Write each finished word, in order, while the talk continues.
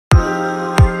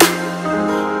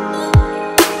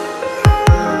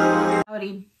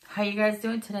How you guys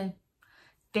doing today?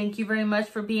 Thank you very much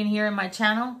for being here in my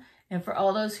channel. And for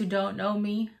all those who don't know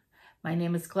me, my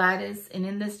name is Gladys, and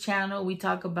in this channel we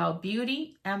talk about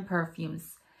beauty and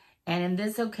perfumes. And in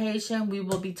this occasion we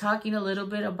will be talking a little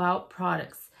bit about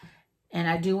products. And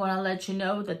I do want to let you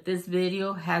know that this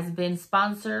video has been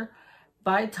sponsored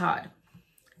by Todd.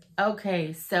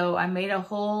 Okay, so I made a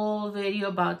whole video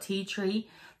about tea tree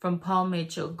from Paul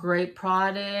Mitchell. Great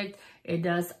product. It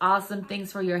does awesome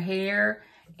things for your hair.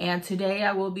 And today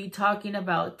I will be talking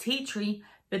about tea tree,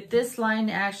 but this line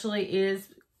actually is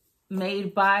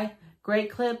made by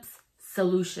Great Clips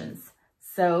Solutions.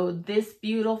 So this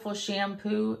beautiful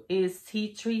shampoo is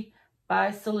tea tree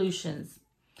by Solutions.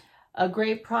 A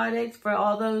great product for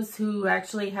all those who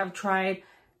actually have tried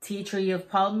tea tree of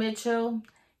Paul Mitchell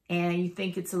and you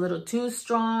think it's a little too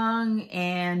strong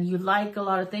and you like a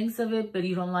lot of things of it, but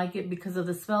you don't like it because of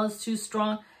the smell is too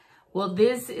strong. Well,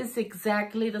 this is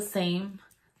exactly the same.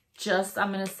 Just,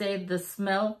 I'm going to say the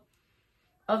smell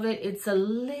of it, it's a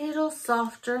little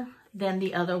softer than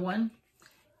the other one.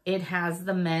 It has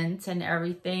the mint and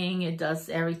everything. It does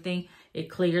everything. It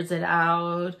clears it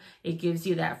out. It gives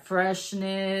you that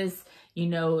freshness, you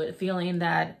know, feeling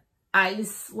that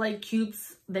ice like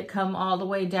cubes that come all the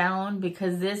way down,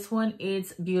 because this one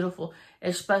is beautiful,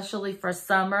 especially for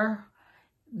summer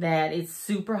that it's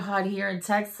super hot here in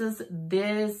Texas.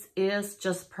 This is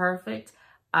just perfect.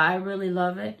 I really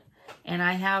love it. And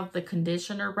I have the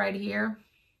conditioner right here.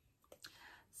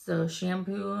 So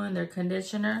shampoo and their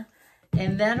conditioner.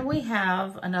 And then we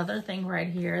have another thing right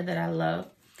here that I love.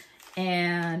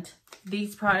 And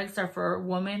these products are for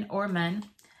women or men.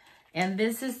 And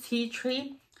this is tea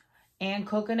tree and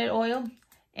coconut oil.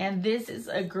 And this is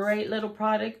a great little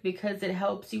product because it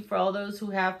helps you for all those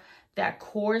who have that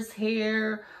coarse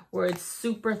hair where it's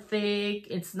super thick,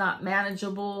 it's not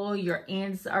manageable, your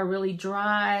ends are really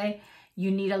dry, you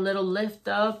need a little lift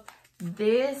up.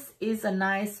 This is a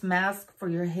nice mask for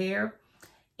your hair.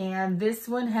 And this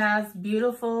one has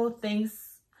beautiful things.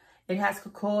 It has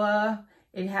cocoa,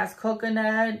 it has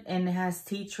coconut, and it has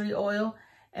tea tree oil.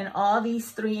 And all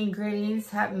these three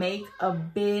ingredients make a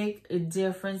big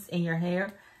difference in your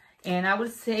hair. And I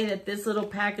would say that this little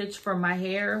package for my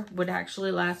hair would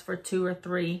actually last for 2 or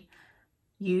 3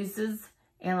 uses.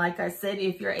 And like I said,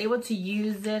 if you're able to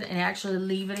use it and actually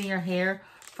leave it in your hair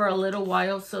for a little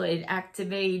while so it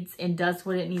activates and does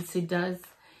what it needs to do,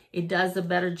 it does a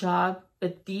better job.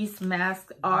 But these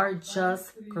masks are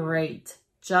just great.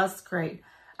 Just great.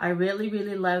 I really,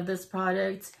 really love this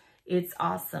product. It's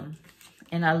awesome.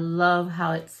 And I love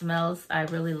how it smells. I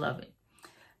really love it.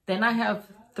 Then I have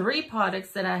 3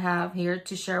 products that I have here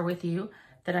to share with you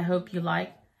that I hope you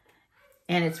like.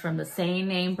 And it's from the same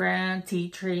name brand, tea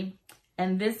tree.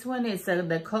 And this one is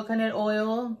the coconut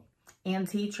oil and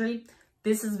tea tree.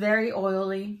 This is very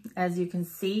oily, as you can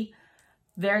see.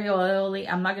 Very oily.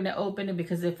 I'm not going to open it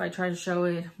because if I try to show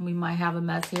it, we might have a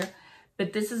mess here.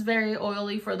 But this is very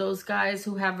oily for those guys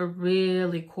who have a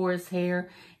really coarse hair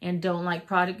and don't like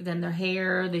product in their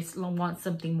hair. They want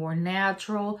something more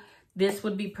natural. This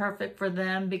would be perfect for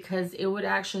them because it would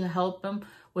actually help them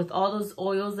with all those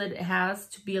oils that it has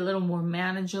to be a little more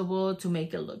manageable, to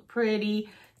make it look pretty.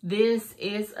 This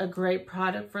is a great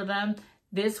product for them.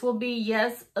 This will be,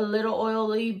 yes, a little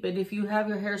oily, but if you have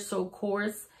your hair so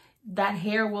coarse, that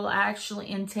hair will actually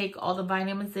intake all the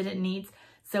vitamins that it needs.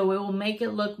 So it will make it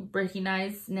look pretty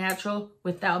nice, natural,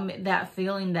 without that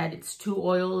feeling that it's too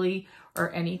oily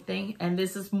or anything. And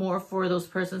this is more for those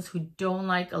persons who don't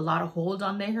like a lot of hold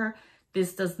on their hair.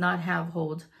 This does not have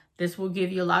hold. This will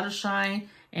give you a lot of shine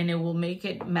and it will make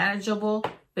it manageable,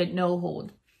 but no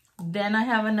hold. Then I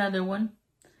have another one.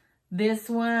 This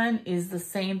one is the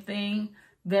same thing.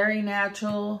 Very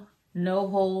natural, no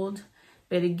hold,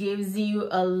 but it gives you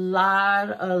a lot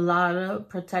of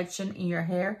protection in your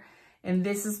hair. And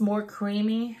this is more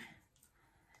creamy.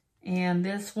 And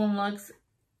this one looks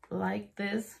like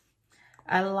this.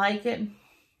 I like it.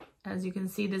 As you can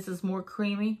see, this is more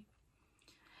creamy.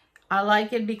 I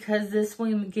like it because this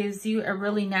one gives you a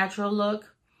really natural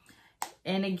look.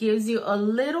 And it gives you a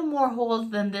little more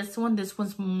hold than this one. This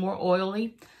one's more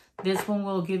oily. This one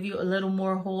will give you a little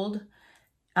more hold.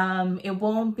 It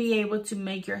won't be able to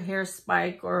make your hair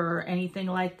spike or anything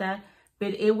like that.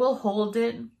 But it will hold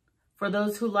it. For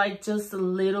those who like just a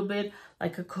little bit,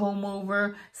 like a comb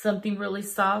over, something really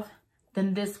soft,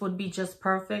 then this would be just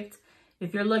perfect.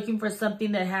 If you're looking for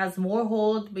something that has more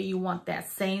hold, but you want that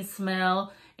same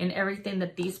smell and everything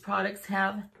that these products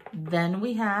have, then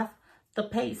we have the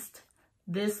paste.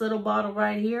 This little bottle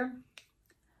right here,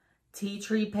 tea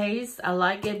tree paste. I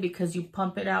like it because you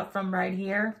pump it out from right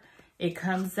here. It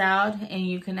comes out and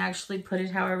you can actually put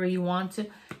it however you want to.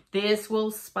 This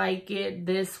will spike it.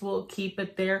 This will keep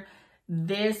it there.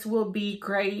 This will be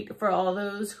great for all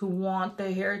those who want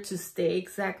the hair to stay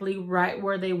exactly right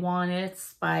where they want it,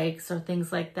 spikes or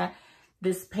things like that.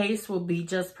 This paste will be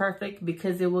just perfect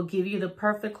because it will give you the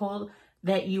perfect hold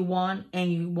that you want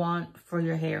and you want for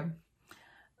your hair.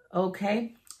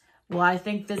 Okay, well, I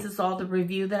think this is all the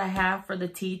review that I have for the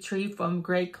tea tree from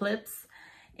Great Clips.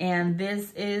 And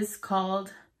this is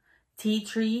called tea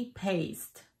tree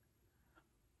paste.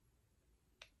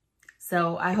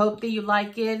 So I hope that you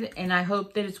like it, and I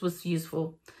hope that it was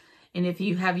useful. And if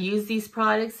you have used these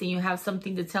products and you have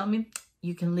something to tell me,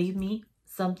 you can leave me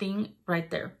something right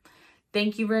there.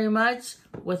 Thank you very much.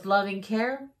 With love and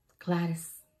care,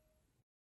 Gladys.